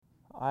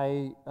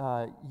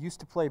I used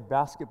to play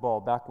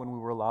basketball back when we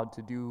were allowed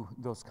to do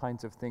those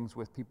kinds of things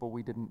with people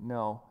we didn't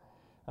know.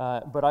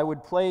 But I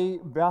would play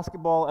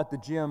basketball at the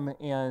gym,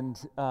 and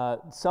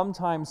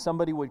sometimes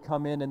somebody would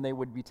come in and they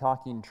would be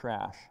talking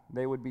trash.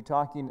 They would be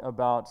talking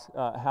about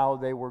how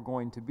they were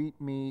going to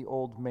beat me,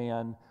 old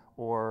man,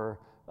 or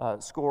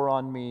score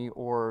on me,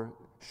 or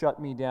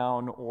shut me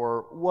down,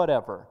 or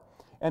whatever.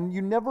 And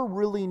you never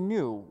really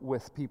knew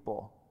with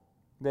people.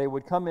 They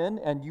would come in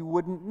and you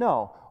wouldn't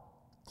know.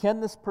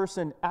 Can this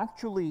person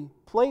actually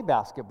play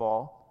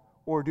basketball,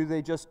 or do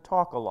they just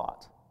talk a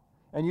lot?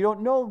 And you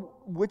don't know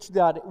which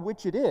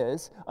it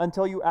is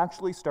until you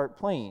actually start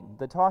playing.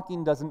 The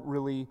talking doesn't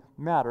really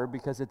matter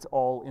because it's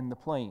all in the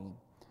playing.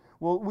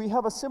 Well, we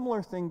have a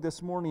similar thing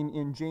this morning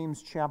in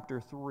James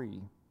chapter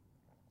 3.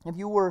 If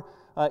you were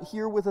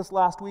here with us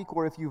last week,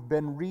 or if you've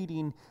been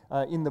reading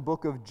in the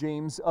book of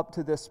James up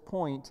to this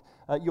point,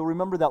 you'll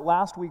remember that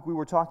last week we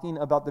were talking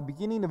about the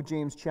beginning of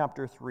James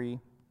chapter 3,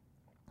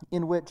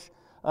 in which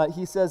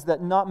he says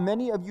that not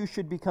many of you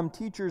should become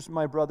teachers,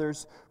 my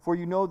brothers, for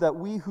you know that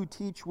we who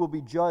teach will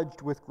be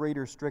judged with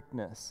greater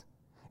strictness.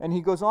 And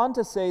he goes on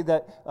to say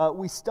that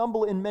we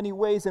stumble in many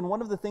ways, and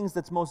one of the things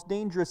that's most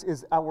dangerous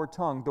is our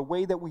tongue. The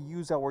way that we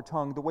use our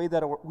tongue, the way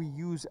that we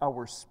use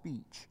our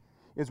speech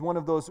is one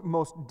of those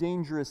most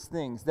dangerous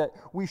things, that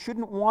we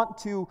shouldn't want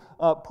to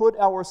put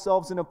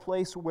ourselves in a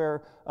place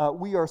where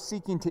we are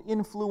seeking to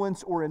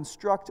influence or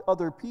instruct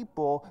other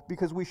people,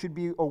 because we should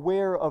be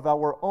aware of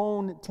our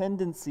own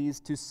tendencies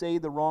to say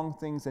the wrong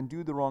things and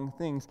do the wrong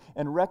things,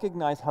 and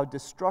recognize how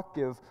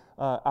destructive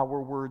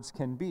our words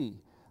can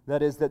be.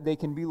 That is, that they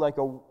can be like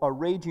a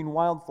raging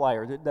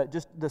wildfire, that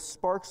just the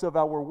sparks of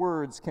our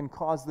words can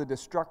cause the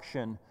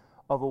destruction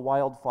of a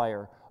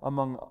wildfire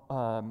among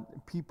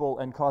people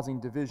and causing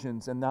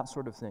divisions and that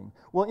sort of thing.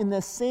 Well, in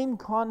the same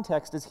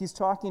context as he's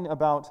talking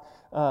about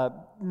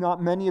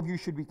not many of you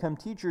should become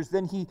teachers,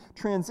 then he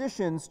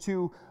transitions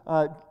to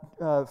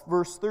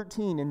verse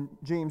 13 in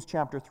James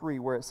chapter 3,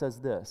 where it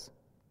says this: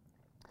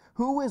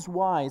 "Who is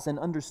wise and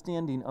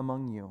understanding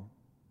among you?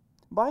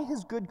 By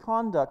his good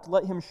conduct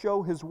let him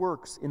show his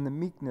works in the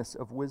meekness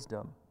of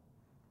wisdom.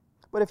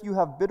 But if you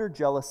have bitter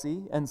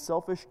jealousy and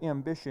selfish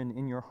ambition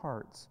in your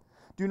hearts,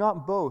 do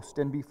not boast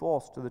and be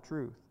false to the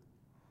truth.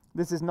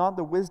 This is not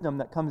the wisdom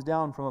that comes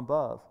down from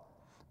above,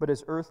 but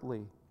is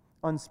earthly,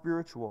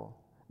 unspiritual,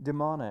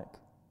 demonic.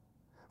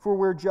 For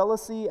where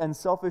jealousy and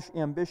selfish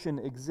ambition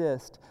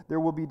exist, there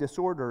will be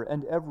disorder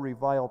and every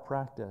vile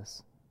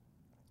practice.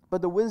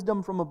 But the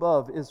wisdom from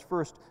above is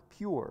first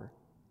pure,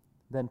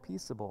 then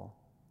peaceable,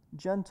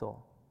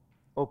 gentle,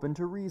 open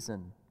to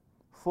reason,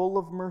 full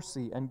of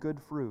mercy and good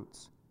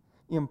fruits,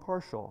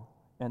 impartial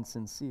and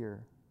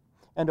sincere.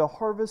 And a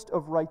harvest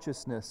of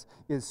righteousness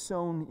is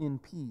sown in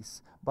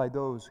peace by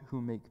those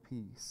who make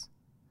peace."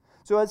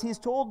 So as he's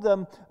told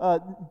them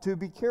to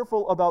be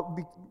careful about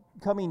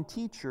becoming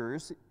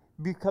teachers,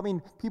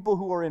 becoming people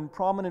who are in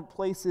prominent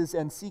places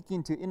and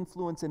seeking to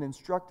influence and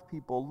instruct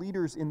people,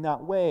 leaders in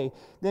that way,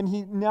 then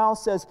he now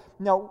says,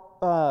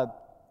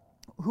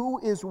 who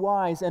is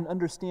wise and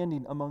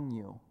understanding among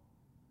you?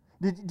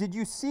 Did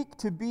you seek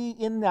to be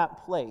in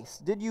that place?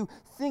 Did you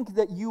think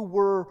that you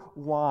were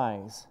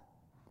wise?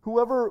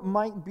 Whoever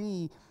might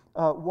be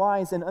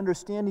wise and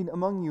understanding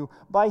among you,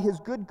 by his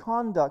good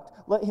conduct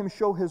let him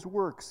show his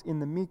works in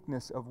the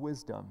meekness of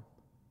wisdom.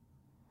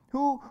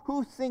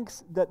 Who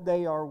thinks that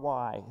they are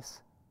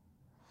wise?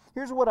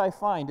 Here's what I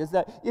find, is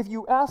that if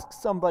you ask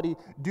somebody,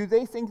 do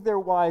they think they're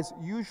wise,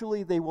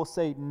 usually they will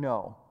say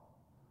no.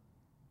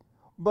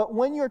 But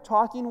when you're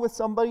talking with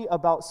somebody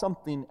about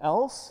something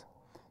else,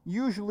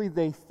 usually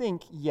they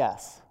think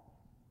yes.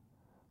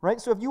 Right?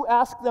 So if you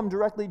ask them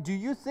directly, do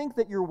you think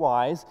that you're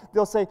wise?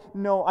 They'll say,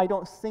 no, I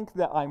don't think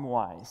that I'm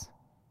wise.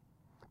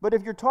 But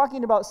if you're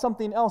talking about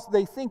something else,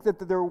 they think that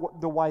they're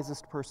the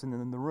wisest person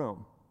in the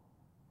room.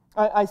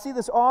 I see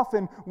this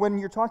often when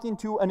you're talking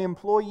to an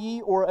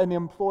employee or an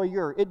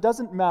employer. It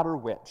doesn't matter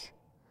which.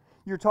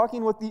 You're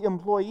talking with the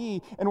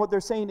employee, and what they're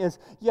saying is,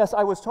 yes,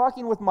 I was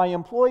talking with my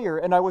employer,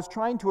 and I was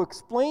trying to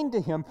explain to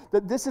him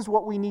that this is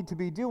what we need to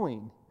be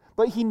doing.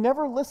 But he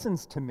never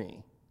listens to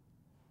me.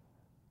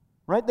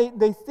 Right?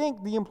 They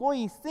think, the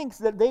employee thinks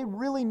that they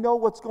really know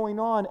what's going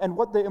on and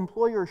what the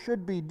employer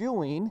should be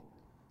doing.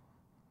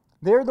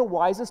 They're the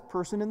wisest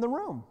person in the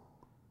room,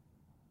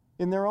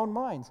 in their own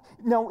minds.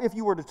 Now, if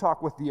you were to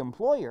talk with the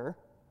employer,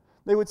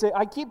 they would say,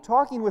 I keep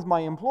talking with my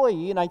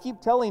employee and I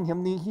keep telling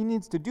him he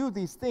needs to do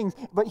these things,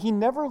 but he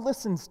never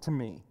listens to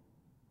me.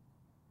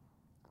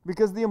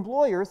 Because the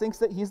employer thinks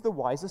that he's the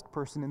wisest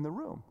person in the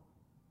room.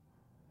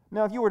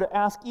 Now, if you were to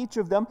ask each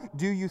of them,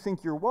 do you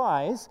think you're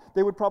wise?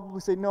 They would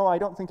probably say, no, I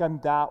don't think I'm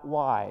that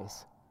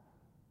wise.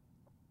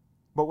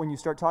 But when you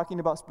start talking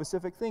about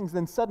specific things,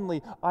 then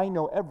suddenly I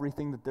know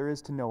everything that there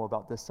is to know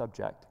about this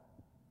subject.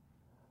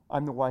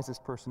 I'm the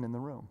wisest person in the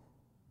room.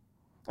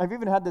 I've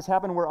even had this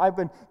happen where I've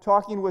been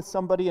talking with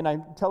somebody and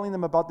I'm telling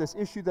them about this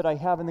issue that I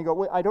have, and they go,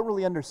 wait, I don't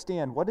really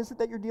understand. What is it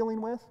that you're dealing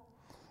with?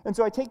 And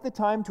so I take the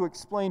time to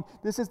explain,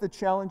 this is the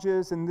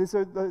challenges and these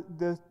are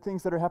the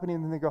things that are happening.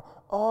 And then they go,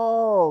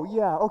 oh,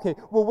 yeah, okay.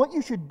 Well, what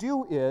you should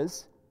do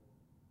is,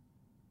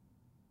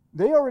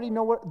 they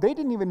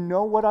didn't even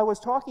know what I was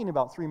talking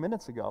about 3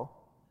 minutes ago.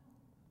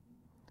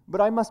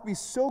 But I must be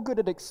so good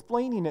at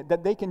explaining it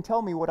that they can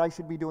tell me what I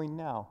should be doing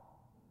now.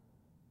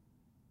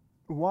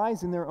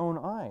 Wise in their own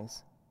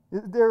eyes.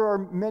 There are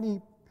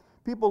many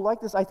people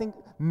like this. I think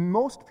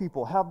most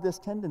people have this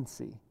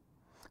tendency.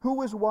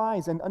 Who is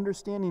wise and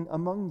understanding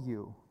among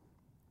you?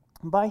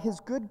 By his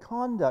good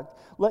conduct,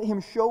 let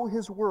him show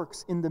his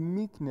works in the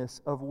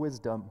meekness of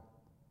wisdom.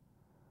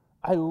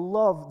 I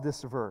love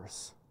this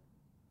verse.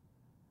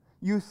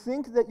 You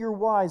think that you're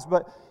wise,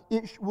 but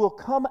it will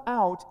come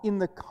out in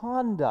the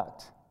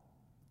conduct,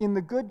 in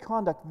the good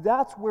conduct.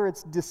 That's where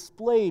it's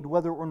displayed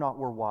whether or not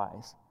we're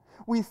wise.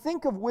 We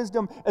think of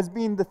wisdom as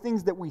being the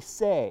things that we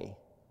say,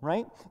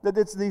 right? That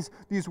it's these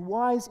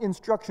wise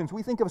instructions.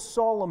 We think of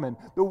Solomon,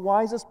 the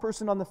wisest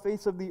person on the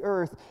face of the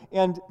earth,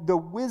 and the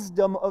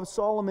wisdom of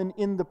Solomon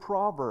in the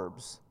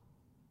Proverbs.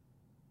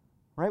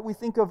 Right? We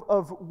think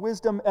of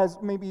wisdom as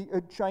maybe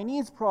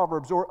Chinese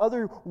proverbs or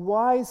other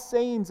wise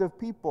sayings of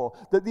people,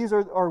 that these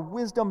are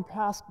wisdom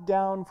passed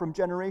down from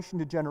generation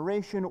to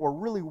generation, or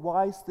really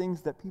wise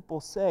things that people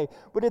say.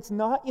 But it's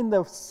not in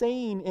the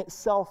saying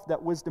itself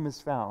that wisdom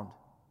is found.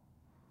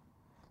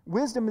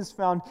 Wisdom is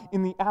found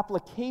in the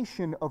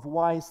application of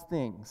wise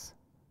things.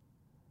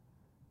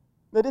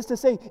 That is to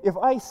say, if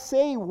I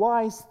say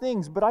wise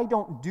things, but I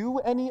don't do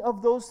any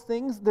of those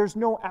things, there's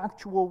no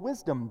actual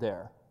wisdom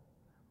there.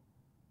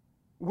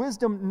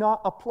 Wisdom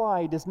not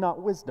applied is not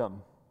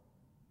wisdom.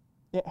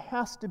 It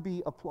has to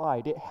be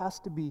applied. It has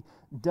to be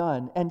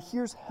done. And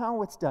here's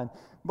how it's done.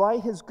 By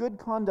his good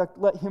conduct,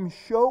 let him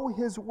show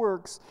his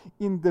works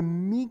in the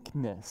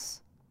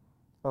meekness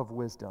of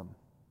wisdom.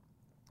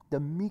 The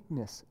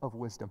meekness of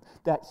wisdom.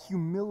 That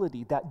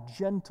humility, that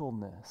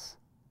gentleness.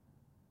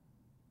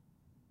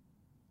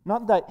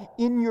 Not that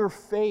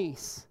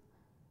in-your-face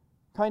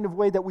kind of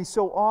way that we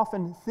so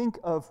often think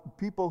of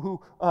people who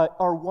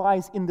are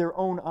wise in their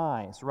own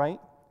eyes, right?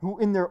 Who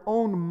in their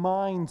own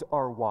minds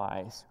are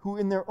wise, who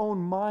in their own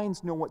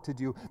minds know what to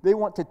do. They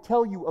want to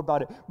tell you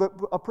about it. But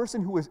a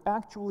person who is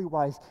actually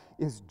wise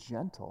is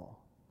gentle.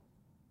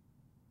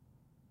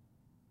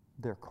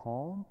 They're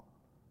calm.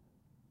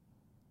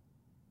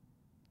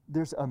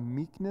 There's a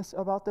meekness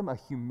about them, a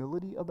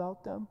humility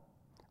about them,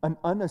 an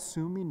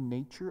unassuming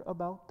nature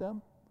about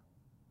them.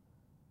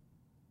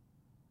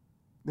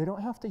 They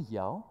don't have to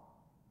yell.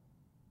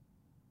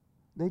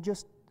 They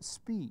just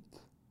speak.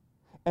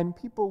 And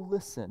people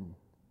listen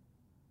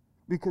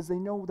because they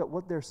know that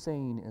what they're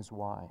saying is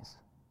wise.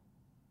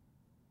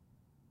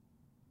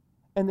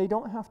 And they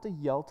don't have to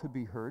yell to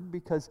be heard,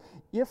 because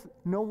if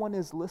no one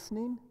is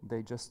listening,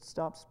 they just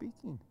stop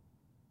speaking.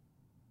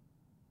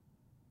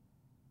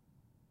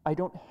 I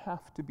don't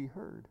have to be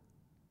heard.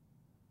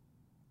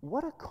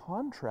 What a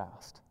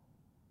contrast.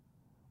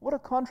 What a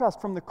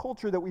contrast from the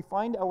culture that we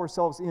find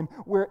ourselves in,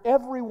 where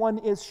everyone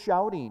is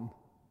shouting.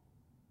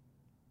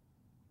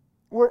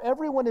 Where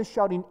everyone is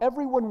shouting,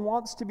 everyone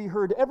wants to be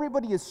heard,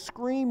 everybody is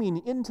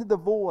screaming into the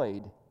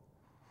void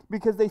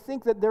because they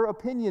think that their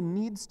opinion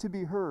needs to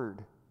be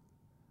heard.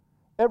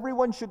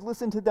 Everyone should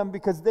listen to them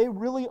because they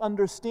really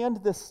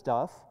understand this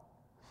stuff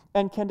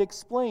and can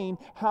explain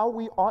how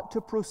we ought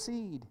to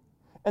proceed.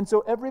 And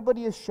so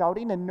everybody is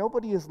shouting and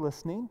nobody is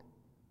listening.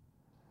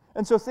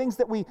 And so things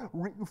that we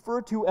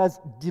refer to as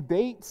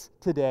debates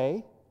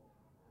today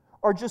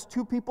are just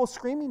two people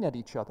screaming at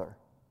each other.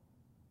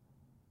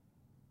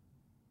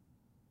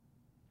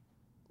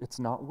 It's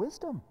not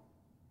wisdom.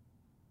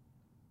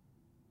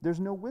 There's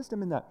no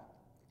wisdom in that.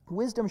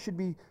 Wisdom should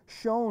be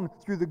shown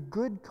through the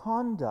good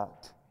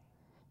conduct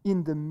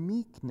in the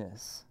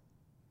meekness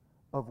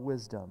of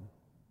wisdom.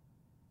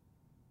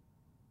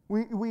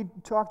 We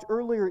talked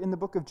earlier in the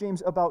book of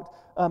James about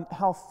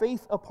how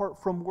faith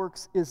apart from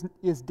works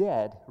is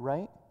dead,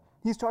 right?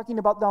 He's talking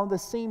about now the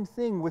same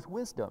thing with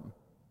wisdom.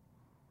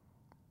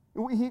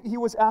 He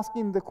was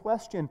asking the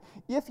question,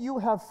 if you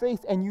have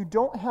faith and you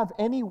don't have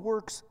any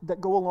works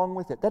that go along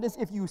with it, that is,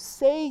 if you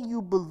say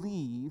you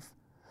believe,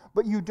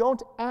 but you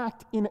don't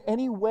act in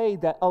any way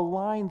that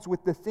aligns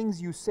with the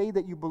things you say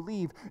that you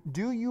believe,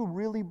 do you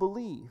really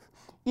believe?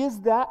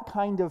 Is that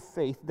kind of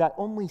faith, that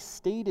only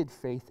stated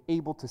faith,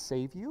 able to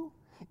save you?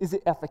 Is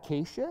it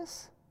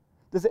efficacious?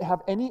 Does it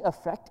have any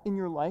effect in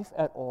your life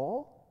at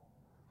all?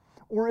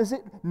 Or is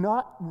it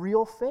not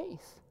real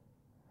faith?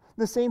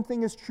 The same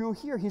thing is true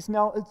here. He's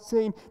now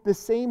saying the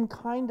same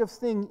kind of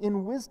thing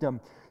in wisdom.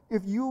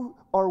 If you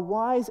are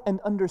wise and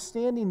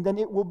understanding, then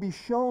it will be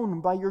shown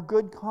by your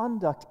good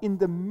conduct in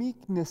the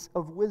meekness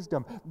of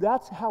wisdom.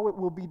 That's how it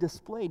will be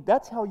displayed.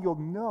 That's how you'll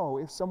know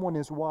if someone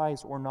is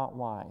wise or not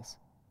wise.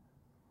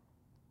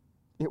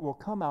 It will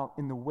come out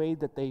in the way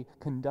that they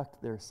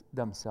conduct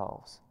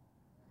themselves.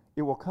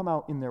 It will come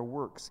out in their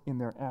works, in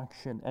their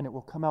action, and it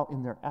will come out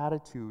in their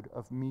attitude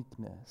of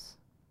meekness.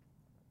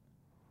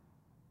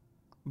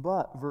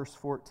 But, verse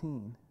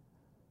 14,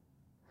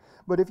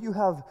 but if you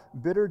have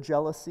bitter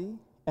jealousy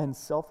and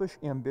selfish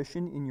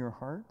ambition in your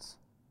hearts?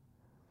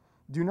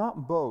 Do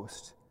not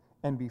boast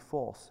and be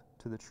false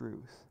to the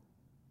truth.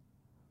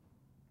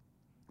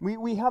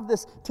 We have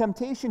this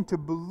temptation to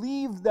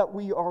believe that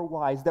we are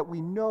wise, that we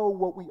know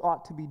what we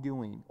ought to be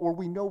doing, or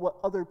we know what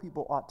other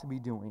people ought to be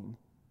doing.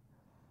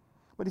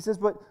 But he says,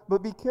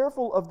 but be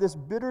careful of this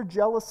bitter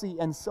jealousy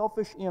and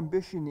selfish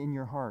ambition in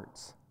your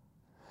hearts.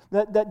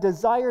 That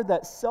desire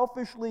that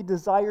selfishly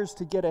desires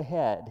to get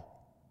ahead.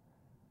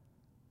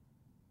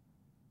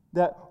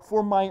 That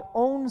for my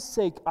own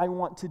sake I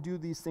want to do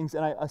these things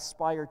and I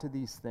aspire to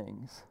these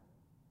things.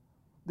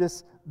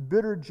 This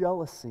bitter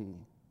jealousy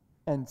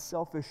and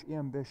selfish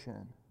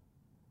ambition.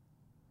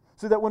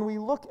 So that when we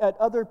look at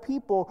other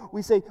people,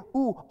 we say,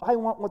 ooh, I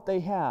want what they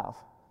have.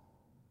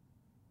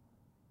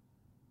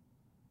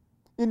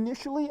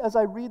 Initially, as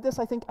I read this,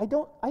 I think, I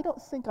don't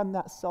think I'm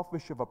that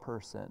selfish of a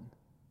person.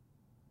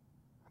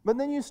 But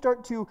then you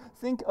start to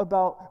think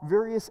about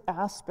various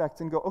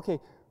aspects and go, okay,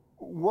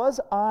 was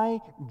I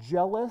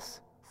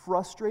jealous,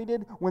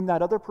 frustrated when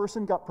that other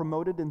person got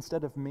promoted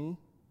instead of me?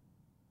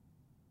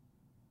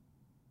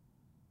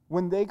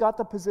 When they got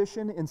the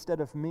position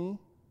instead of me?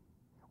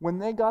 When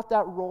they got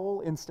that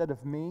role instead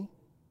of me?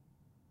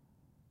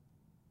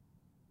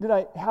 Did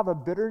I have a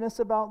bitterness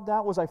about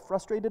that? Was I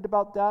frustrated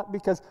about that?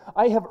 Because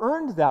I have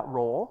earned that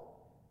role.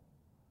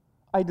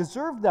 I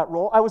deserved that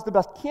role. I was the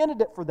best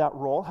candidate for that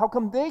role. How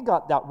come they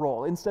got that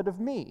role instead of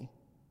me?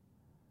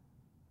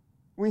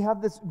 We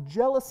have this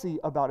jealousy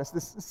about us,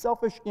 this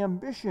selfish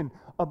ambition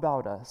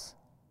about us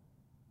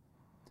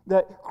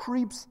that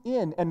creeps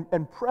in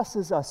and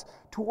presses us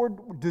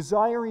toward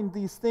desiring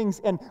these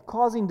things and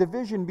causing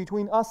division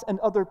between us and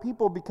other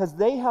people because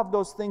they have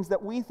those things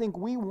that we think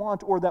we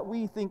want or that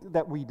we think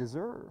that we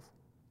deserve.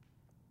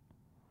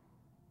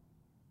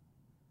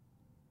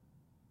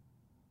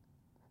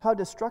 How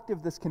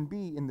destructive this can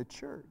be in the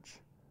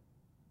church.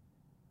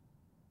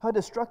 How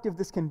destructive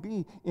this can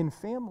be in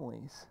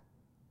families.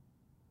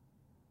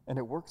 And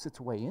it works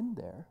its way in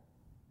there.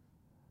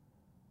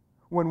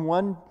 When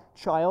one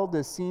child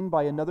is seen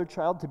by another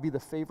child to be the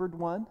favored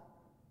one,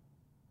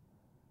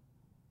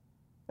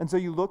 and so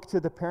you look to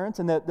the parents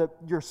and that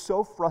you're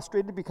so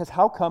frustrated because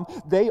how come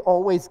they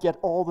always get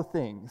all the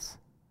things?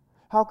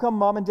 How come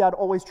mom and dad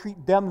always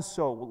treat them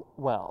so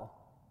well?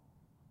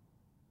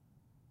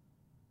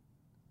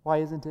 Why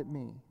isn't it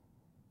me?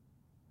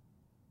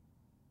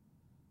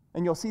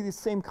 And you'll see these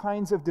same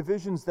kinds of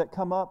divisions that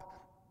come up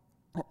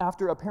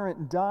after a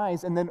parent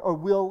dies and then a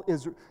will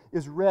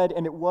is read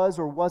and it was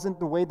or wasn't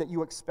the way that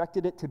you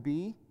expected it to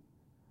be,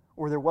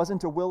 or there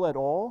wasn't a will at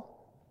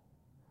all.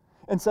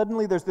 And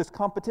suddenly there's this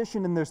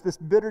competition and there's this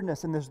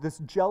bitterness and there's this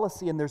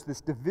jealousy and there's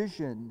this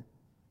division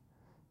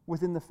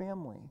within the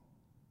family.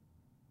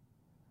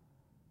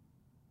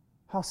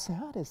 How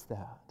sad is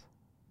that?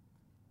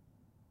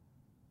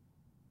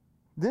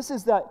 This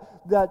is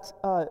that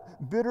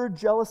bitter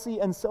jealousy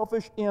and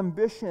selfish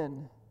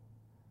ambition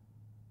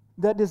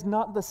that is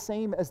not the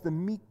same as the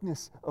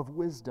meekness of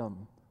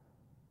wisdom,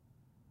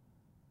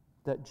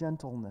 that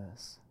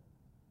gentleness.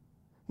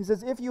 He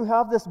says, if you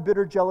have this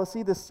bitter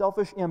jealousy, this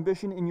selfish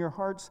ambition in your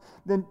hearts,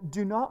 then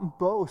do not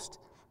boast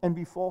and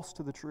be false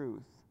to the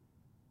truth.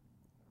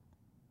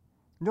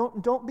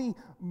 Don't be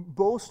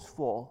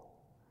boastful,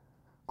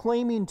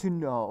 claiming to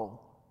know,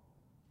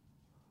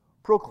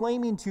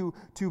 proclaiming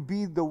to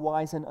be the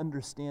wise and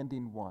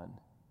understanding one.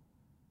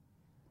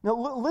 Now,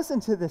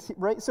 listen to this,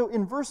 right? So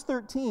in verse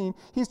 13,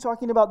 he's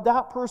talking about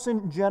that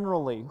person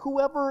generally.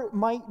 Whoever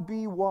might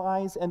be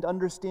wise and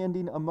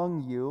understanding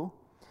among you,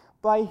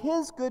 by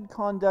his good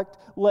conduct,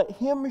 let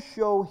him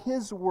show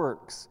his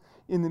works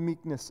in the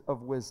meekness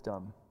of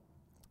wisdom.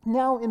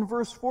 Now, in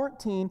verse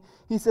 14,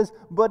 he says,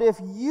 but if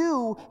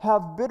you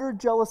have bitter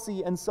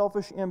jealousy and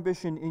selfish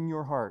ambition in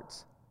your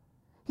hearts,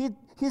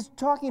 he's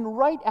talking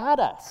right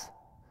at us.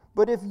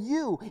 But if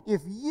you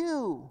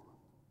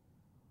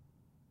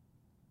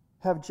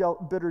have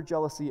bitter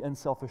jealousy and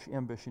selfish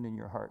ambition in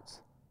your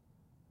hearts.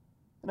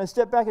 And I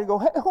step back and go,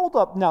 hey, hold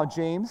up now,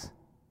 James.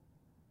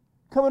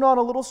 Coming on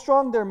a little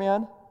strong there,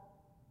 man.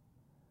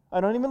 I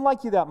don't even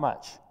like you that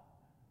much.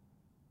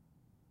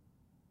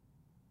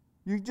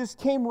 You just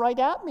came right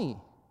at me,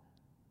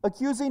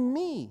 accusing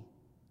me.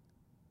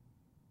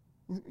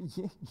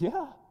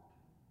 Yeah.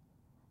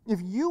 If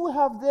you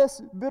have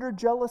this bitter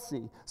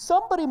jealousy,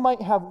 somebody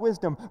might have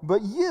wisdom,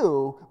 but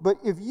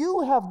if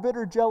you have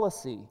bitter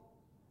jealousy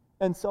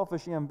and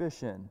selfish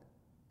ambition,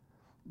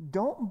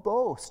 don't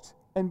boast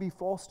and be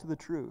false to the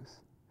truth.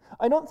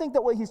 I don't think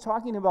that what he's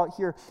talking about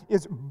here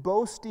is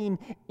boasting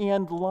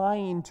and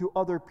lying to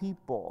other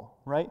people,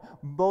 right?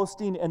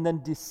 Boasting and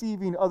then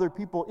deceiving other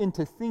people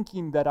into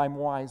thinking that I'm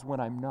wise when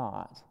I'm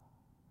not.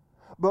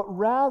 But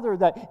rather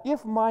that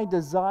if my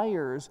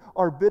desires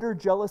are bitter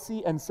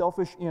jealousy and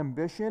selfish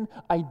ambition,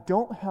 I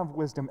don't have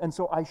wisdom, and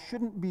so I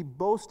shouldn't be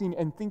boasting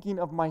and thinking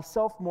of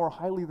myself more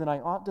highly than I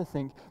ought to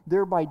think,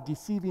 thereby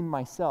deceiving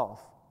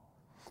myself.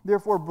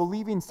 Therefore,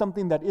 believing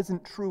something that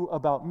isn't true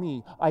about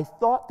me. I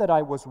thought that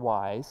I was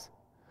wise,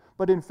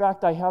 But in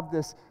fact, I have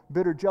this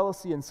bitter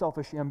jealousy and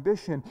selfish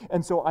ambition,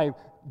 and so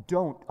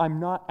I'm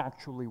not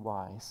actually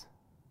wise.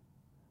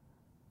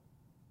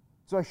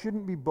 So I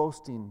shouldn't be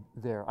boasting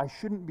there. I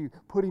shouldn't be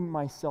putting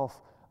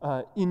myself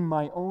in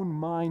my own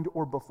mind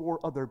or before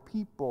other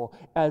people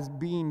as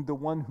being the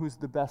one who's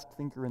the best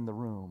thinker in the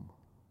room.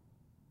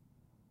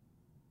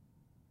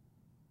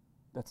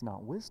 That's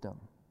not wisdom.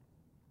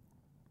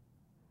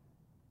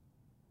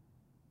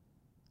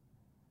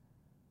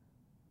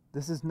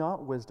 This is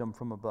not wisdom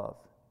from above,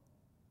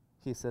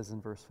 he says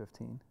in verse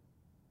 15.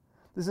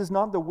 This is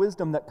not the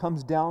wisdom that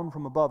comes down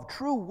from above.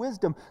 True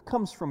wisdom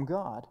comes from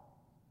God.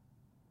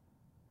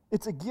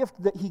 It's a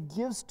gift that he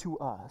gives to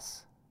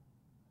us.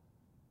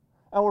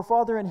 Our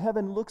Father in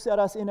heaven looks at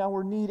us in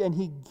our need and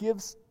he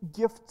gives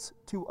gifts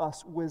to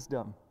us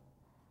wisdom.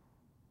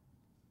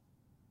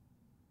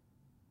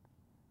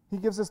 He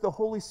gives us the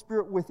Holy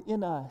Spirit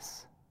within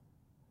us,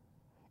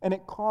 and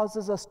it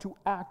causes us to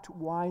act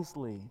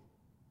wisely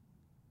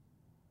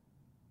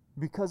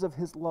because of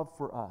his love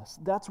for us.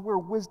 That's where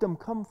wisdom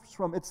comes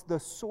from. It's the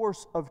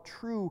source of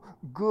true,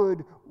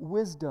 good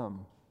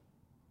wisdom.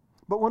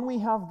 But when we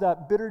have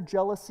that bitter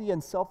jealousy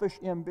and selfish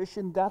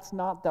ambition, that's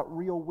not that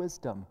real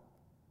wisdom.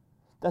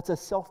 That's a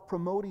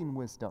self-promoting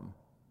wisdom.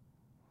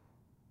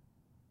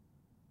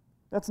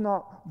 That's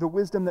not the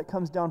wisdom that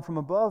comes down from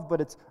above, but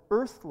it's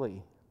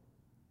earthly,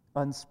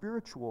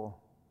 unspiritual,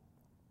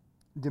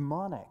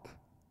 demonic.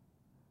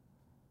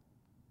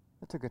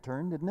 That took a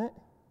turn, didn't it?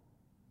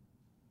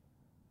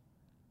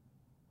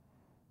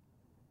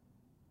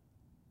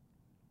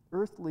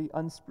 Earthly,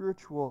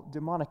 unspiritual,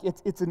 demonic.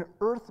 It's an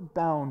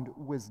earthbound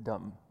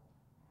wisdom.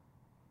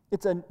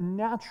 It's a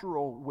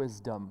natural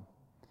wisdom.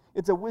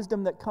 It's a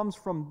wisdom that comes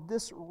from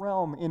this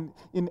realm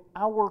in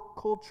our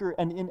culture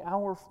and in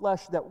our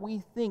flesh that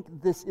we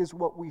think this is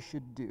what we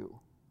should do.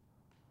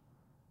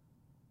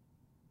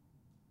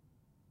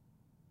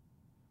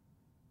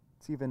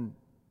 It's even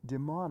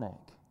demonic.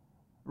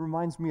 It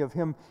reminds me of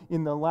him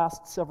in the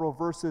last several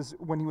verses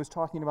when he was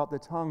talking about the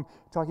tongue,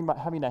 talking about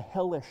having a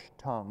hellish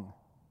tongue.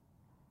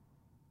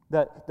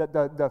 That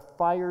the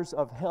fires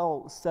of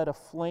hell set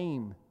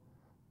aflame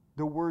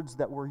the words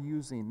that we're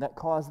using, that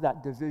cause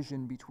that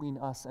division between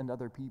us and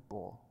other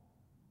people.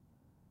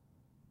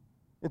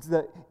 It's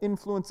the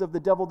influence of the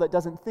devil that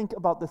doesn't think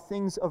about the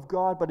things of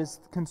God, but is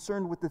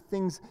concerned with the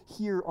things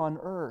here on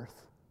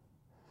earth.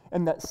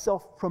 And that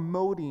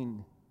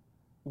self-promoting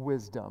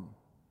wisdom.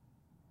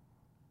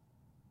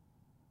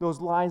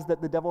 Those lies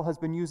that the devil has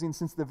been using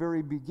since the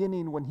very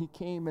beginning when he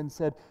came and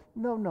said,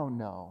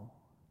 no.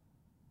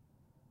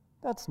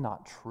 That's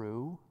not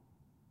true.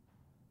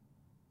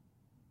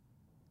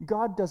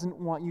 God doesn't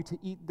want you to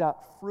eat that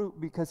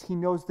fruit because he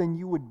knows then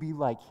you would be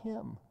like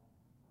him.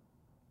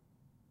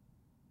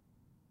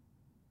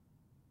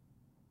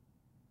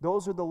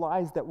 Those are the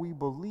lies that we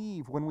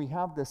believe when we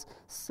have this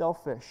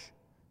selfish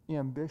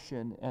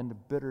ambition and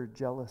bitter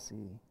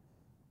jealousy.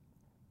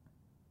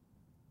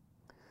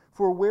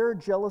 For where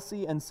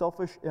jealousy and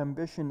selfish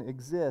ambition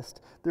exist,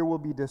 there will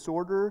be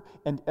disorder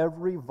and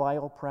every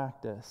vile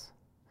practice.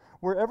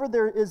 Wherever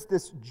there is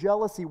this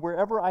jealousy,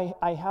 wherever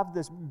I have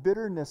this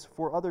bitterness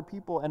for other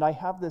people and I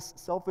have this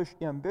selfish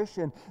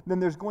ambition, then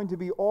there's going to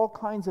be all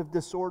kinds of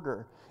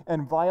disorder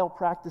and vile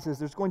practices.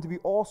 There's going to be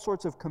all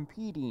sorts of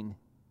competing,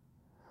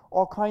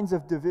 all kinds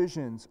of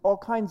divisions, all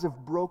kinds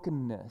of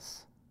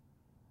brokenness.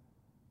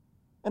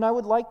 And I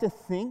would like to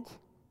think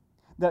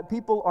that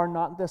people are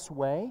not this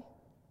way,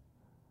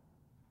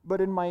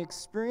 but in my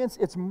experience,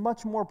 it's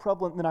much more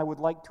prevalent than I would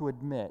like to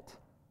admit.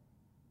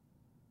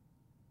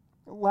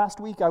 Last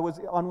week, I was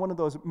on one of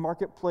those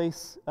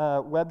marketplace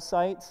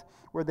websites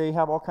where they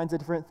have all kinds of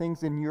different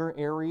things in your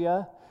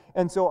area.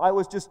 And so I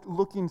was just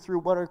looking through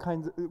what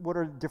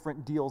are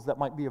different deals that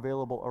might be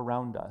available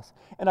around us.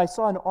 And I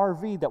saw an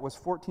RV that was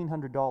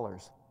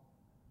 $1,400.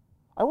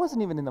 I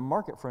wasn't even in the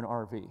market for an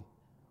RV.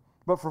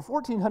 But for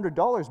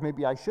 $1,400,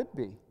 maybe I should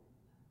be.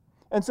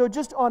 And so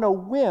just on a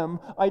whim,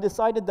 I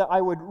decided that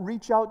I would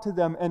reach out to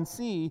them and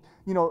see,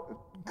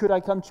 could I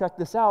come check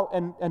this out,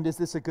 and is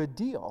this a good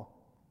deal?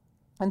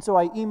 And so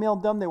I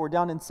emailed them. They were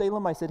down in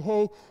Salem. I said,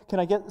 hey, can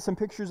I get some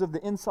pictures of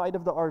the inside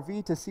of the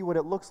RV to see what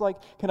it looks like?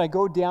 Can I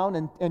go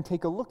down and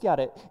take a look at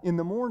it in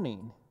the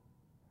morning?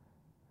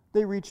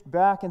 They reached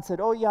back and said,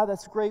 oh, yeah,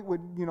 that's great.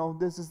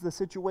 This is the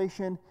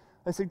situation.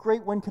 I said,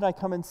 great, when can I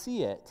come and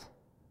see it?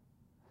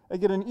 I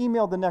get an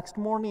email the next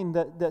morning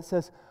that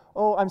says,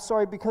 oh, I'm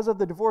sorry, because of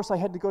the divorce, I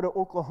had to go to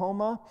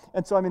Oklahoma,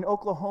 and so I'm in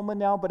Oklahoma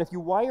now, but if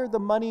you wire the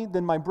money,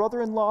 then my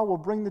brother-in-law will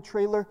bring the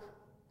trailer.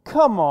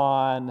 Come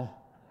on.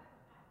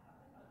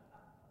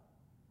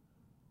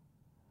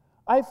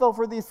 I fell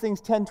for these things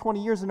 10,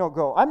 20 years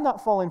ago. I'm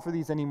not falling for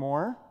these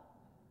anymore.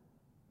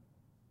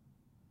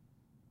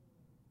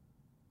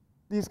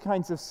 These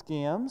kinds of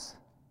scams.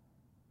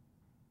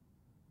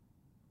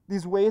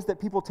 These ways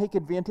that people take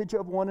advantage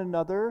of one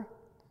another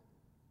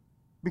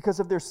because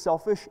of their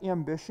selfish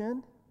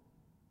ambition.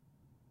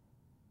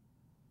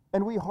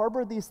 And we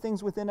harbor these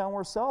things within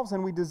ourselves,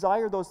 and we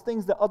desire those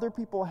things that other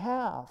people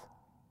have.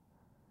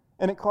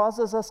 And it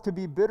causes us to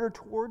be bitter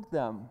toward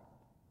them.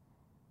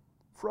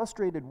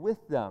 frustrated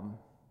with them,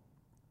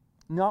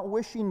 not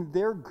wishing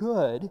their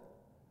good,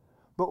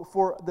 but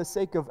for the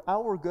sake of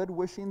our good,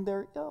 wishing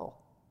their ill.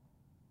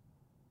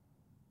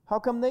 How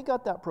come they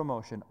got that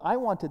promotion? I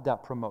wanted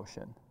that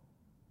promotion.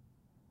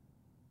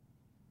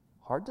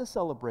 Hard to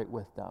celebrate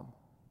with them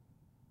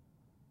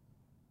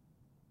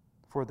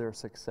for their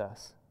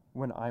success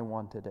when I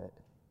wanted it.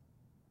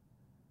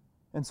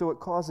 And so it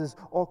causes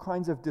all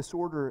kinds of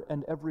disorder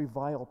and every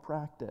vile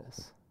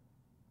practice.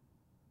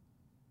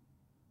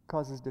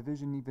 Causes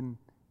division even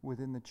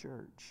within the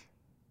church.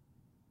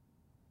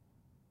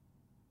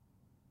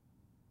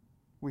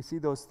 We see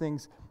those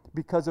things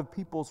because of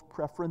people's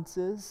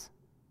preferences.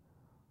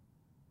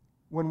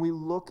 When we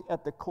look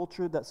at the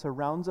culture that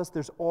surrounds us,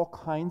 there's all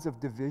kinds of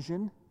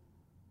division,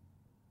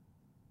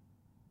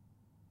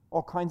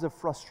 all kinds of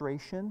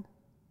frustration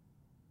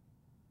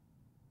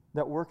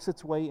that works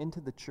its way into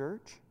the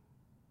church.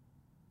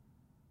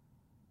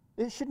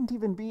 It shouldn't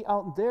even be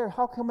out there.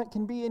 How come it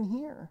can be in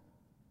here?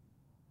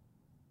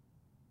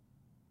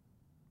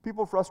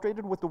 People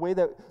frustrated with the way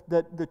that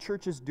the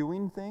church is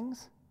doing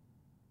things.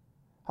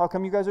 How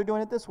come you guys are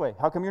doing it this way?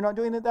 How come you're not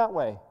doing it that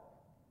way?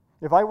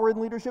 If I were in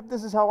leadership,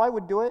 this is how I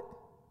would do it.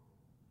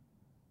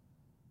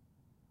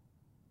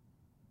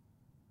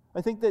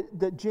 I think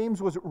that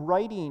James was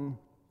writing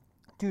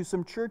to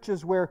some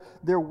churches where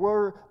there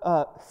were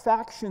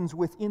factions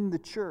within the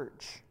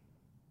church,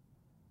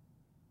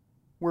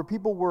 where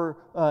people were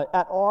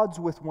at odds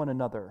with one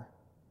another.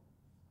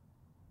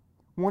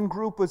 One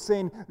group was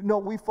saying, no,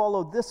 we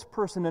follow this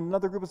person, and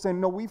another group was saying,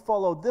 no, we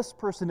follow this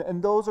person,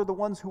 and those are the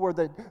ones who are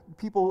the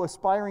people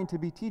aspiring to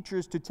be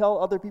teachers, to tell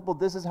other people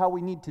this is how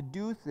we need to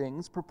do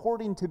things,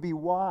 purporting to be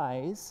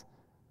wise,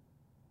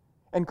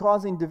 and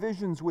causing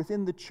divisions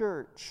within the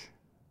church.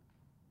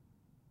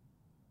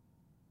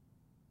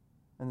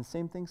 And the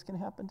same things can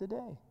happen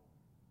today.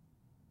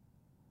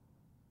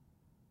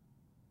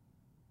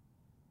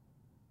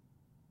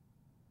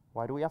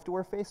 Why do we have to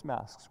wear face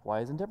masks?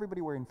 Why isn't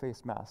everybody wearing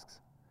face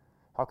masks?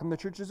 How come the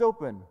church is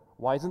open?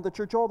 Why isn't the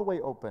church all the way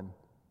open?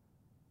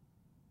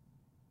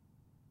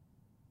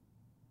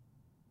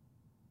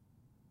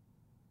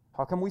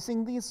 How come we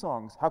sing these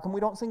songs? How come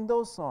we don't sing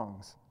those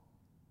songs?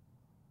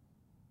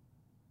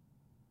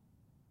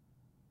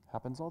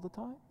 Happens all the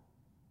time.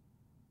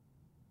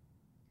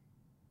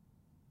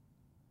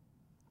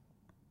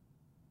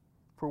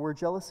 For where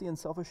jealousy and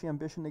selfish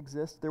ambition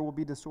exist, there will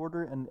be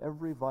disorder and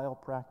every vile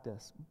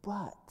practice.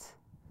 But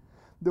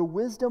the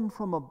wisdom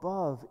from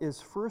above is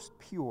first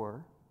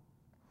pure,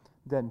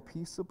 then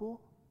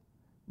peaceable,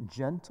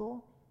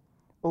 gentle,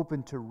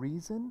 open to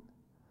reason,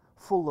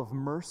 full of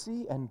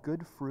mercy and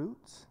good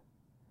fruits,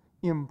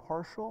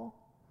 impartial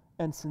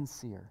and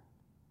sincere.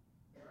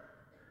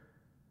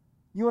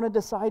 You want to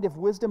decide if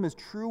wisdom is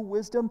true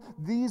wisdom?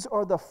 These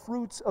are the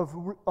fruits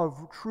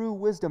of true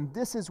wisdom.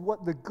 This is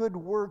what the good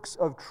works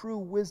of true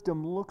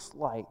wisdom looks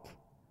like.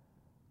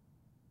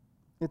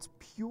 It's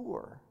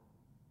pure.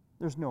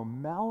 There's no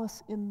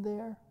malice in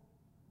there.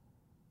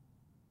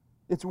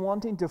 It's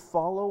wanting to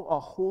follow a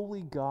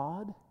holy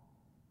God.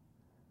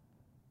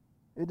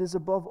 It is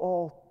above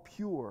all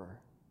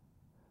pure.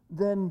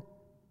 Then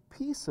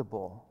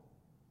peaceable.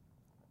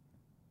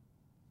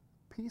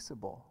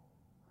 Peaceable.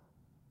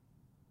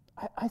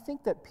 I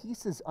think that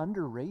peace is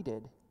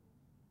underrated.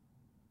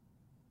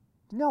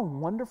 Do you know how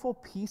wonderful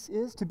peace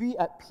is? To be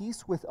at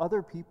peace with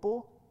other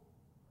people.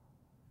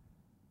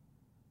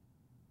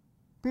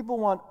 People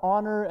want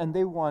honor and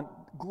they want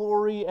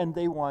glory and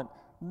they want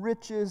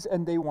riches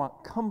and they want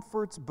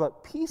comforts,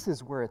 but peace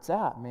is where it's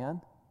at,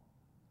 man.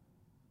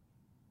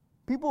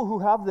 People who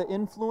have the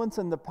influence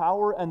and the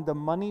power and the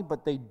money,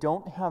 but they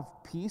don't have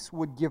peace,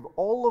 would give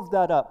all of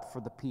that up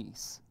for the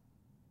peace.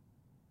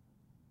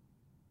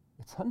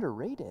 It's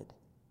underrated.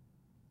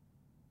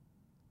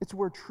 It's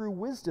where true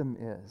wisdom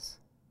is.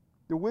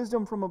 The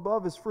wisdom from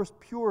above is first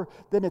pure,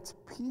 then it's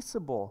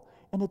peaceable,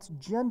 and it's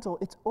gentle,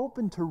 it's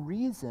open to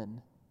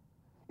reason,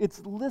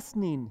 it's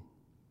listening,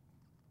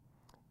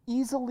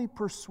 easily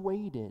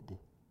persuaded.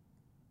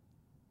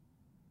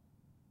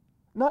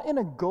 Not in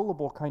a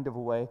gullible kind of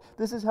a way.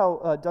 This is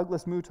how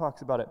Douglas Moo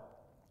talks about it.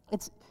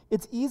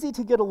 It's easy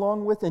to get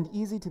along with and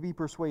easy to be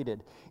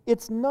persuaded.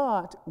 It's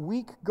not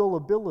weak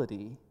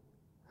gullibility,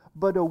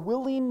 but a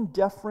willing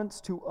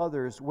deference to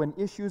others when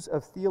issues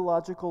of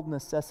theological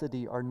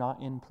necessity are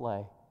not in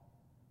play.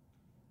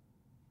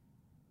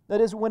 That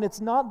is, when it's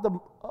not the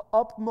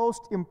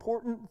utmost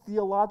important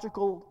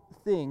theological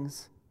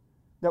things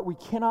that we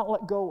cannot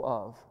let go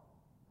of,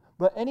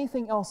 but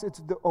anything else,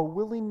 it's a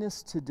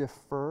willingness to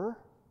defer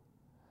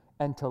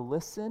and to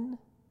listen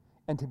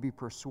and to be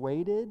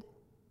persuaded.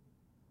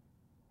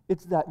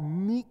 It's that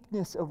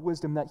meekness of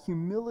wisdom, that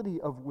humility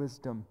of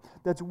wisdom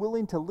that's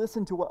willing to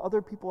listen to what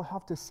other people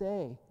have to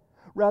say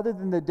rather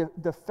than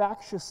the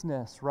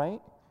factiousness,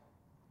 right?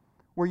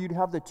 Where you'd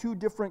have the two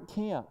different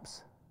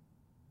camps.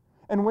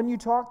 And when you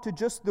talk to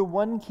just the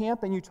one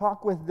camp and you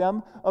talk with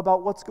them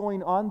about what's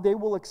going on, they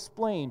will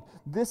explain,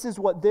 this is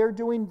what they're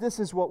doing, this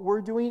is what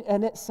we're doing,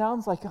 and it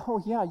sounds like,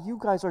 oh yeah, you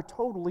guys are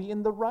totally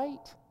in the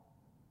right.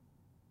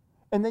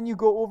 And then you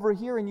go over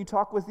here and you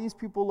talk with these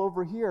people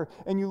over here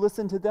and you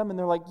listen to them and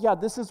they're like, yeah,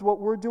 this is what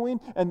we're doing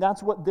and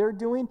that's what they're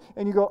doing.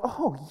 And you go,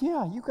 oh,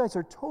 yeah, you guys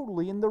are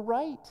totally in the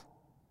right.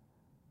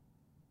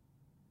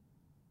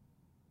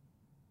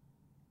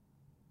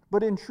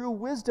 But in true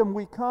wisdom,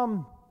 we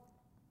come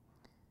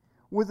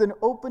with an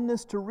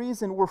openness to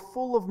reason. We're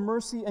full of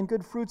mercy and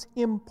good fruits,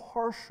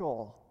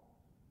 impartial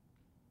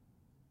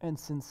and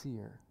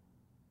sincere.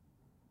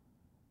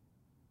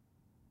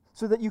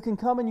 So that you can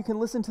come and you can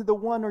listen to the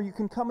one, or you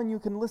can come and you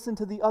can listen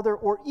to the other,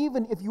 or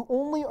even if you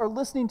only are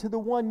listening to the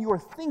one, you are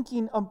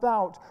thinking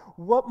about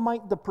what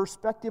might the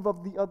perspective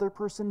of the other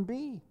person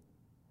be.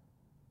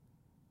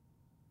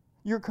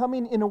 You're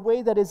coming in a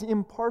way that is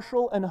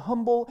impartial and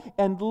humble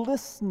and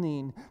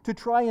listening to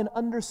try and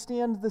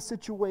understand the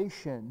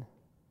situation.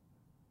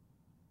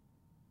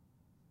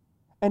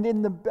 And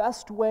in the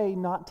best way,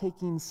 not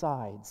taking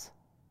sides.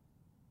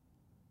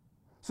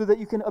 So that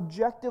you can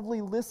objectively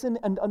listen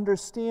and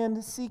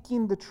understand,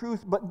 seeking the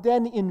truth, but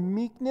then in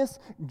meekness,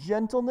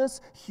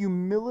 gentleness,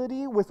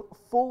 humility, with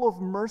full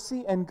of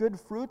mercy and good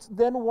fruits,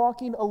 then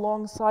walking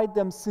alongside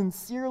them,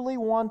 sincerely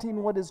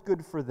wanting what is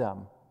good for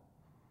them.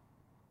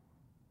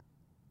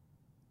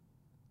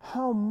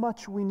 How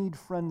much we need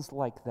friends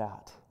like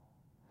that.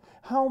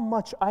 How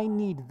much I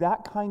need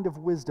that kind of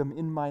wisdom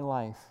in my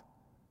life.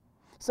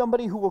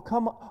 Somebody who will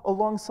come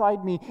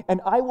alongside me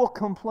and I will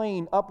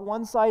complain up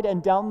one side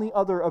and down the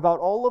other about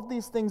all of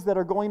these things that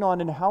are going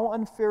on and how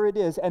unfair it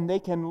is, and they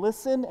can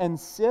listen and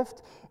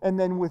sift and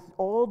then with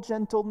all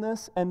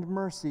gentleness and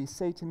mercy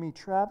say to me,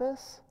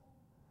 Travis,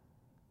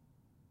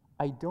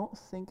 I don't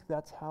think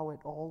that's how it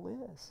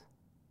all is.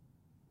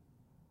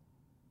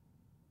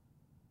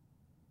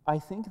 I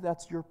think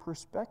that's your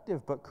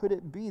perspective, but could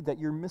it be that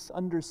you're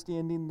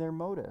misunderstanding their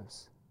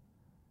motives?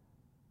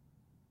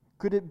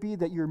 Could it be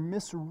that you're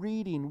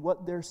misreading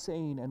what they're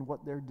saying and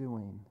what they're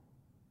doing?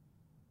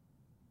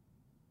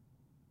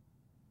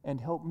 And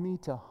help me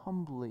to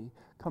humbly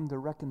come to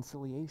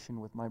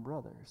reconciliation with my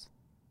brothers.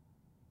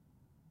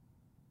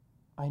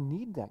 I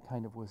need that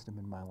kind of wisdom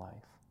in my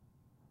life.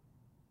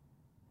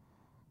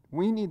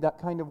 We need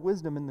that kind of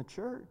wisdom in the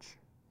church,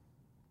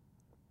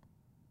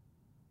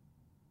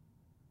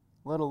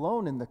 let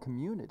alone in the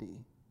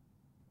community.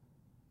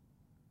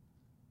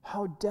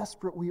 How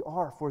desperate we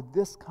are for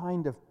this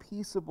kind of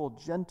peaceable,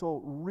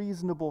 gentle,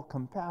 reasonable,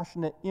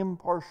 compassionate,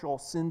 impartial,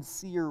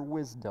 sincere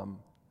wisdom.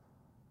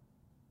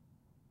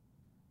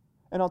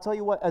 And I'll tell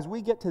you what, as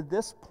we get to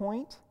this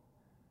point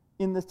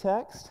in the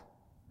text,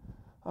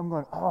 I'm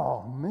going,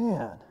 oh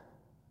man.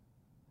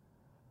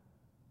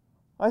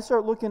 I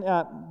start looking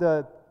at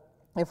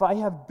if I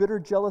have bitter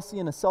jealousy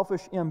and a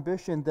selfish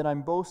ambition, then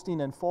I'm boasting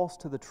and false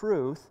to the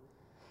truth.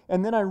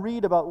 And then I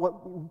read about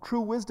what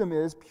true wisdom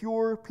is: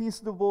 pure,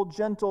 peaceable,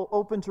 gentle,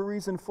 open to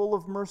reason, full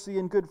of mercy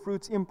and good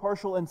fruits,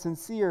 impartial and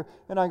sincere.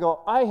 And I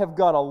go, I have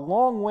got a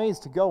long ways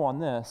to go on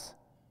this.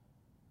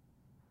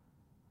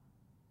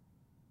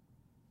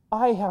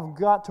 I have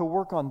got to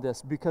work on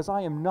this because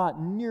I am not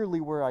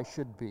nearly where I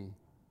should be.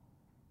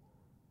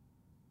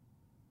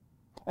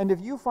 And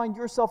if you find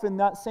yourself in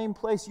that same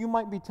place, you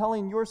might be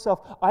telling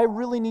yourself, I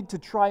really need to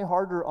try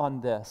harder on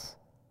this.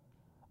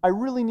 I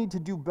really need to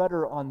do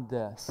better on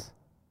this.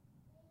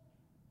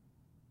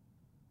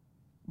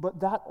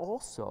 But that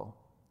also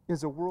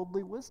is a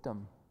worldly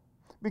wisdom.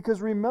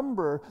 Because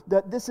remember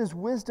that this is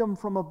wisdom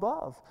from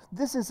above.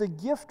 This is a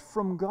gift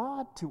from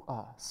God to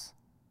us.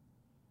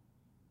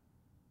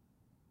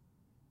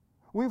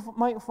 We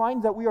might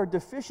find that we are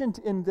deficient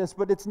in this,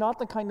 but it's not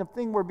the kind of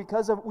thing where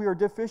because we are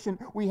deficient,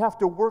 we have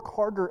to work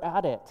harder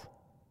at it.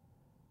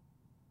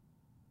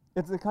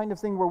 It's the kind of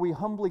thing where we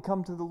humbly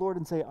come to the Lord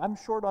and say, I'm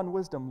short on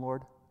wisdom,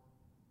 Lord.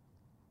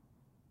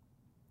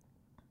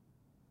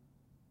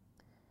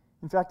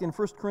 In fact, in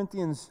 1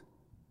 Corinthians,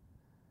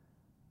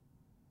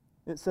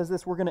 it says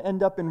this. We're going to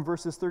end up in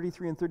verses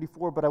 33 and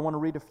 34, but I want to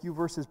read a few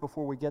verses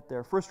before we get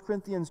there. 1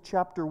 Corinthians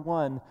chapter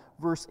 1,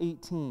 verse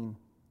 18.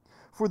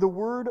 For the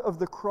word of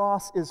the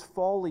cross is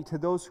folly to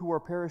those who are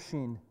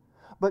perishing,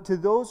 but to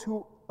those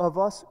of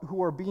us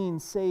who are being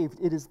saved,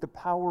 it is the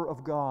power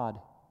of God.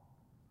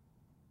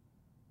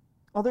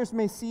 Others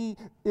may see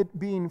it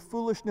being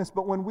foolishness,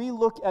 but when we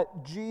look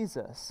at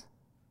Jesus,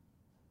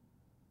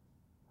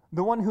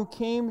 the one who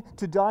came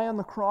to die on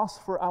the cross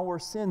for our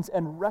sins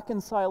and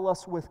reconcile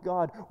us with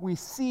God, we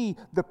see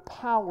the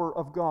power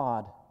of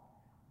God.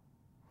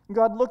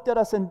 God looked at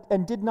us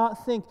and did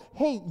not think,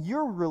 hey,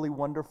 you're really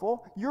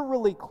wonderful, you're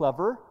really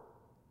clever,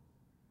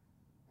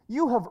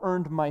 you have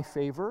earned my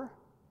favor.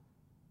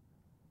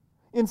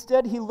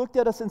 Instead, he looked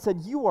at us and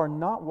said, you are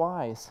not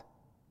wise.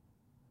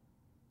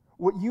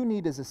 What you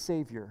need is a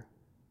Savior.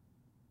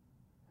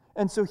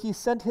 And so he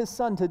sent his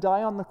Son to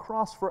die on the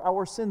cross for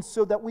our sins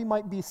so that we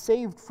might be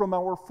saved from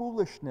our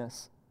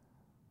foolishness.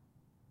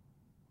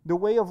 The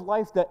way of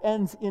life that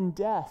ends in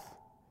death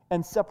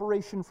and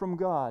separation from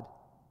God.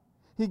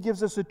 He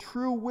gives us a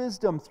true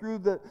wisdom through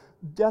the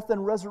death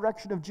and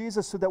resurrection of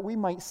Jesus so that we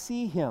might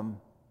see him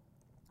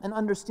and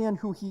understand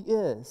who he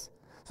is.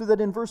 So So that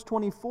in verse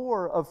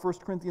 24 of 1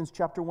 Corinthians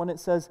chapter 1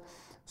 it says,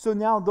 "So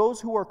now those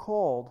who are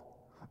called,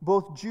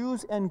 both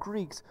Jews and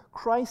Greeks,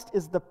 Christ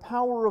is the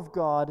power of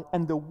God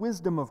and the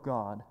wisdom of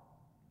God.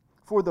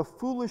 For the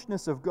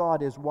foolishness of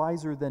God is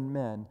wiser than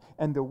men,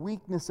 and the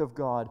weakness of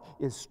God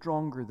is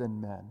stronger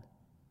than men."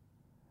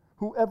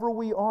 Whoever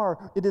we are,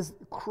 it is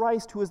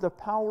Christ who is the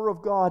power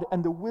of God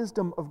and the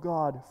wisdom of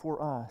God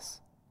for us.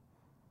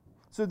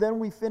 So then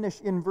we finish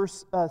in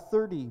verse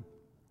 30.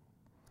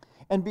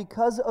 "And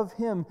because of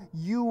him,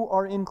 you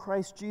are in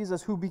Christ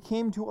Jesus, who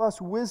became to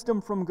us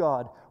wisdom from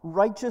God,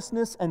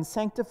 righteousness and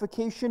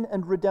sanctification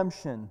and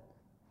redemption,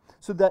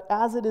 so that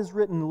as it is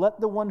written, let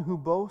the one who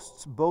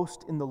boasts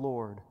boast in the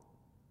Lord."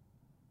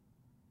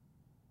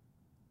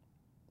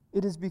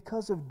 It is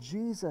because of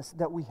Jesus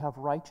that we have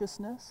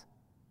righteousness,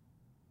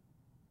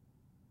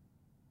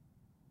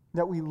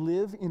 that we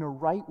live in a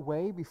right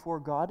way before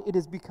God. It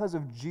is because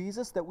of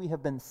Jesus that we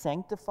have been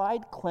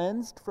sanctified,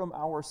 cleansed from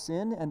our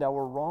sin and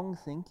our wrong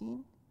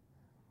thinking.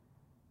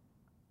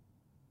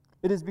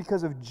 It is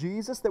because of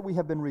Jesus that we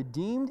have been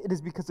redeemed. It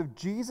is because of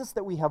Jesus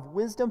that we have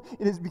wisdom.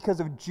 It is because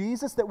of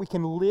Jesus that we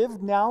can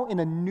live now in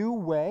a new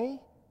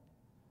way.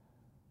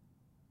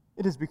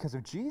 It is because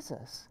of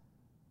Jesus.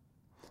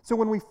 So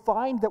when we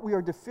find that we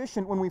are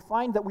deficient, when we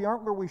find that we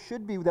aren't where we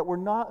should be, that we're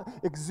not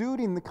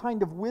exuding the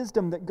kind of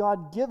wisdom that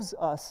God gives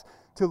us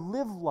to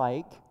live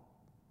like,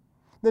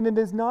 then it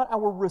is not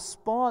our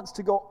response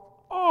to go,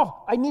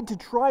 "Oh, I need to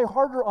try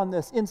harder on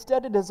this."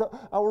 Instead, it is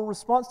our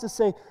response to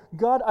say,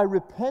 "God, I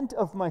repent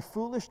of my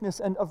foolishness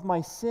and of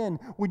my sin.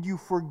 Would you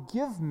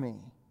forgive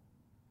me?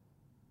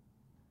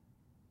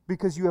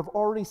 Because you have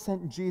already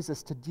sent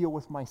Jesus to deal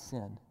with my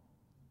sin."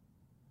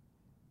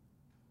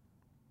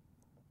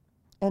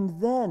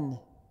 And then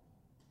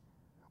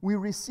we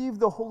receive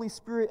the Holy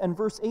Spirit, and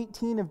verse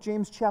 18 of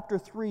James chapter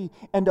 3,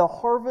 "And a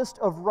harvest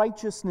of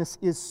righteousness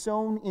is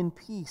sown in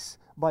peace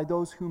by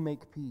those who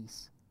make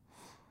peace."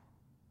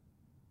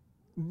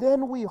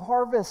 Then we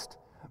harvest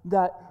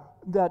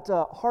that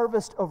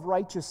harvest of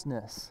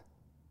righteousness.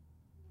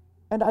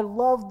 And I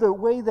love the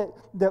way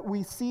that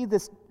we see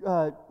this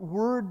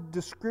word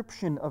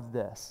description of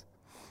this.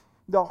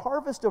 The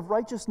harvest of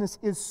righteousness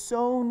is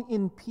sown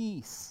in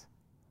peace.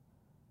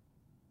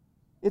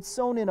 It's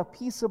sown in a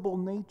peaceable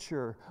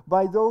nature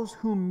by those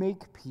who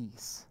make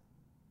peace.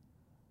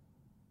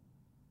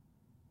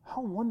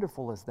 How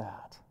wonderful is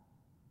that?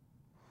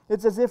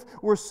 It's as if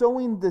we're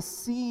sowing the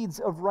seeds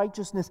of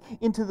righteousness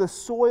into the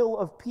soil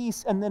of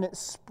peace, and then it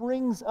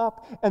springs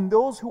up, and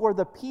those who are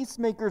the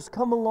peacemakers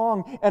come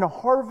along and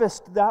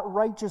harvest that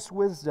righteous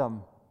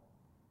wisdom.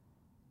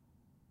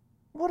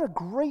 What a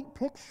great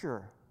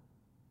picture!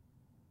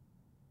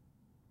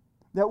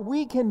 That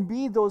we can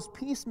be those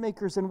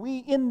peacemakers, and we,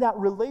 in that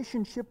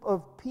relationship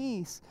of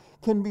peace,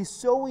 can be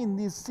sowing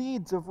these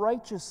seeds of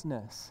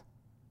righteousness.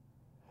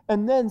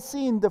 And then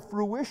seeing the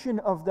fruition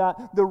of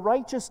that, the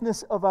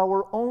righteousness of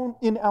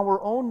in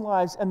our own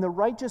lives, and the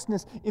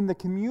righteousness in the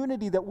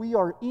community that we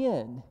are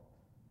in.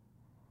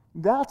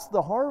 That's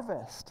the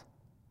harvest.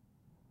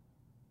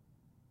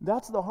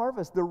 That's the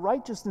harvest, the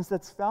righteousness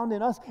that's found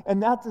in us,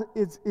 and that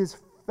is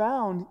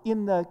found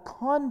in the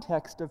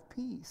context of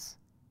peace,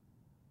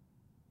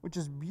 which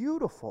is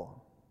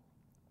beautiful.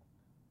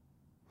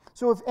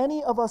 So if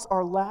any of us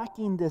are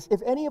lacking this,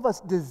 if any of us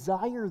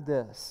desire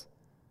this,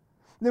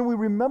 then we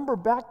remember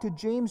back to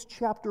James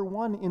chapter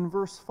 1 in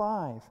verse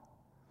 5,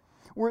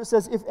 where it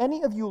says, "If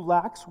any of you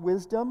lacks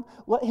wisdom,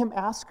 let him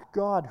ask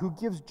God, who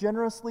gives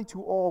generously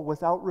to all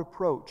without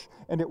reproach,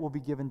 and it will be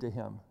given to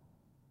him."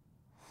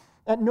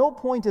 At no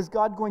point is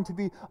God going to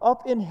be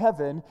up in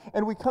heaven,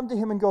 and we come to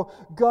him and go,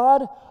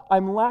 "God,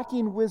 I'm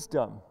lacking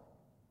wisdom."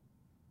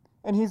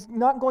 And he's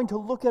not going to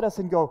look at us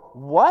and go,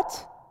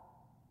 "What?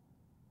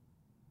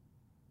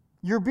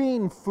 You're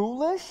being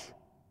foolish?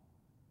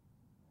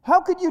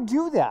 How could you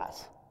do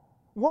that?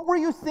 What were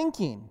you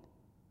thinking?"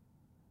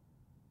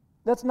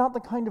 That's not the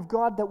kind of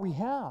God that we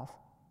have.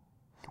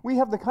 We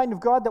have the kind of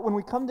God that when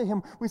we come to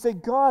him, we say,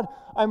 "God,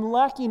 I'm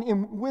lacking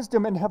in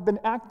wisdom and have been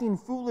acting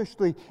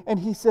foolishly." And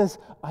he says,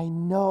 "I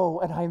know,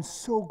 and I am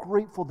so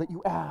grateful that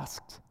you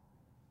asked.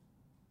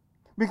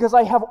 Because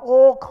I have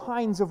all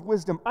kinds of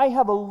wisdom. I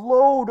have a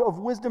load of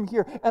wisdom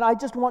here, and I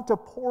just want to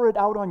pour it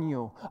out on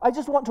you. I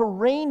just want to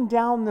rain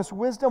down this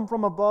wisdom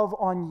from above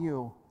on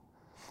you,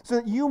 so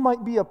that you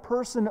might be a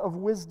person of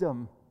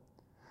wisdom,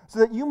 so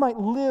that you might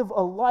live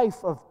a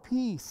life of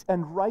peace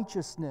and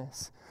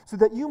righteousness, so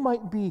that you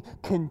might be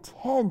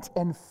content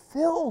and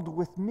filled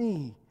with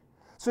me,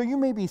 so you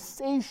may be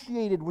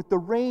satiated with the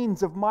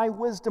rains of my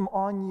wisdom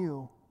on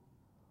you.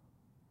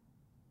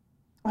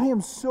 I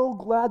am so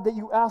glad that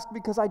you asked,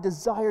 because I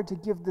desire to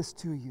give this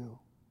to you."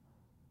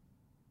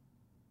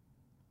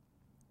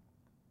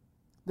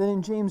 Then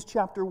in James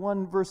chapter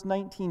 1, verse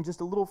 19, just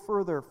a little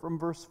further from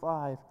verse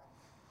 5,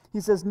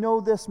 he says,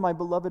 "Know this, my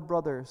beloved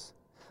brothers,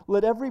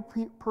 let every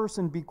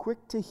person be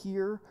quick to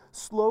hear,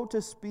 slow to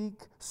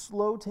speak,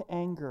 slow to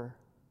anger.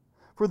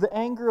 For the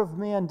anger of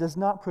man does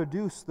not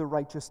produce the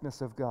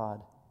righteousness of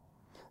God.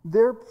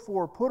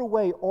 Therefore, put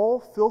away all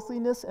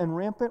filthiness and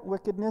rampant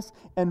wickedness,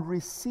 and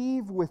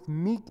receive with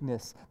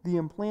meekness the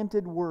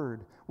implanted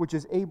word, which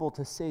is able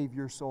to save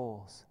your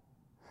souls.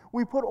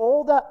 We put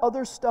all that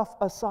other stuff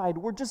aside.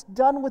 We're just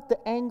done with the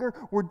anger.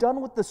 We're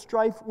done with the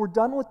strife. We're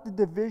done with the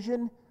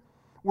division.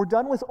 We're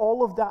done with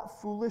all of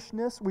that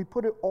foolishness. We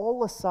put it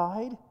all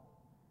aside.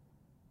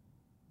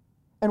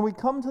 And we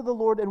come to the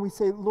Lord and we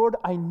say, Lord,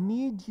 I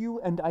need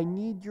you and I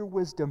need your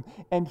wisdom.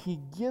 And he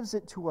gives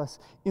it to us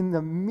in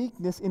the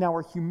meekness, in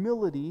our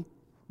humility.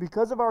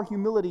 Because of our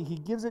humility, he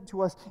gives it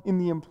to us in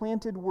the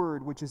implanted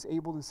word, which is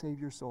able to save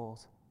your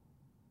souls.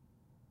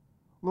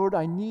 Lord,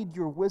 I need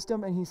your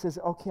wisdom. And he says,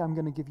 okay, I'm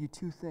going to give you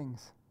two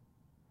things.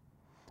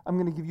 I'm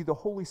going to give you the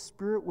Holy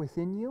Spirit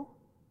within you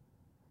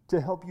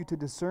to help you to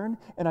discern.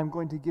 And I'm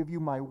going to give you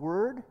my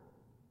word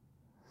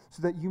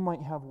so that you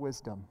might have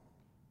wisdom.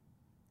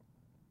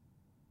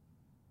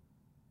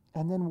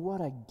 And then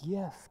what a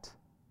gift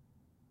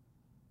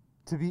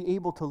to be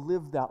able to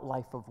live that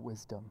life of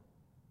wisdom.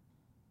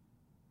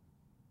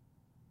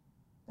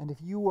 And if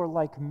you are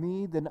like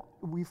me, then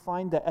we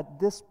find that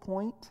at this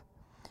point,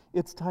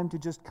 it's time to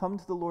just come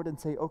to the Lord and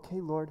say, okay,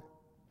 Lord,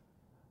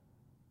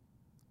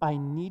 I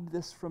need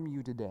this from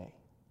you today.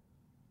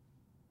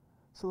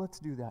 So let's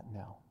do that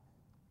now.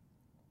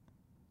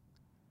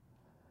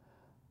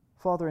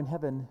 Father in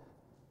heaven,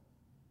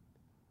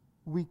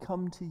 we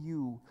come to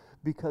you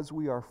because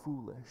we are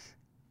foolish.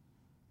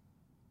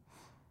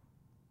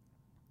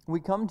 We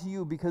come to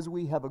you because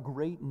we have a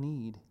great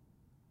need.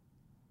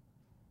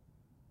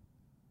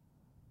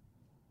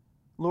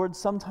 Lord,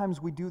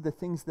 sometimes we do the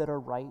things that are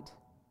right.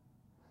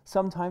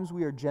 Sometimes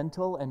we are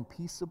gentle and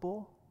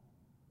peaceable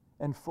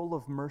and full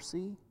of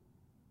mercy.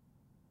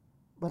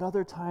 But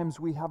other times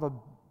we have a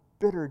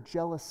bitter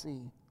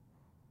jealousy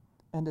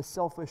and a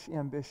selfish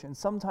ambition.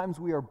 Sometimes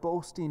we are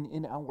boasting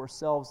in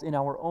ourselves, in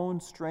our own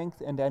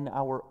strength and in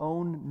our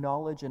own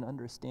knowledge and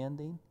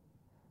understanding.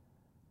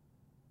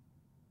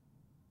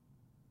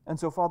 And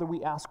so, Father,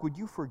 we ask, would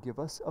you forgive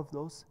us of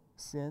those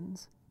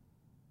sins?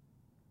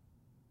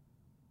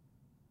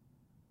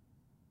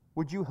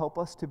 Would you help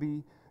us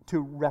to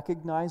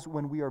recognize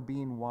when we are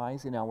being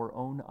wise in our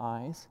own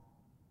eyes,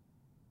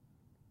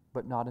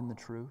 but not in the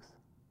truth?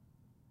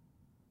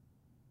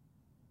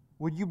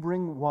 Would you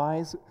bring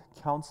wise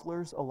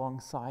counselors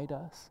alongside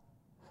us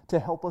to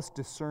help us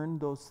discern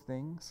those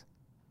things?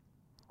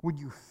 Would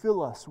you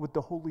fill us with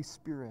the Holy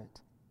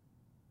Spirit,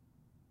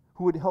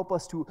 who would help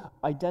us to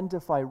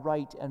identify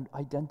right and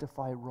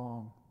identify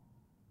wrong?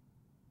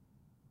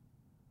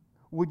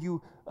 Would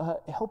you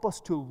help us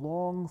to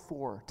long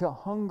for, to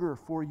hunger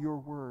for your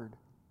word?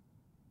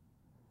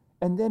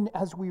 And then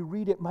as we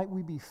read it, might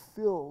we be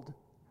filled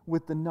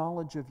with the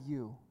knowledge of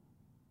you,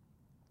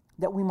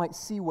 that we might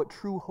see what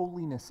true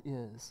holiness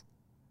is,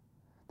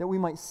 that we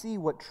might see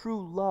what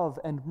true love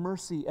and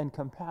mercy and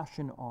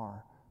compassion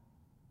are,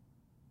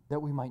 that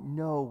we might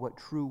know what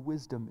true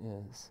wisdom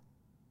is,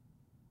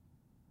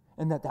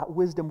 and that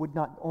wisdom would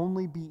not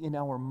only be in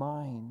our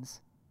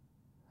minds,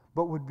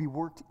 but would be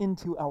worked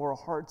into our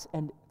hearts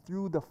and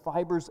through the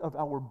fibers of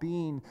our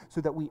being, so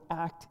that we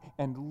act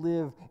and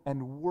live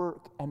and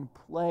work and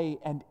play,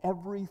 and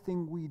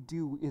everything we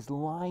do is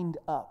lined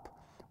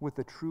up with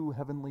the true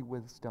heavenly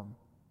wisdom.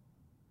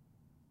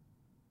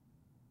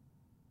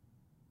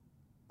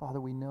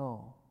 Father, we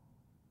know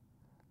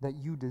that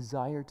you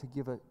desire to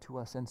give it to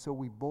us, and so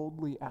we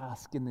boldly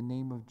ask in the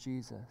name of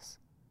Jesus.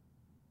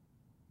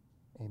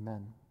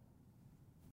 Amen.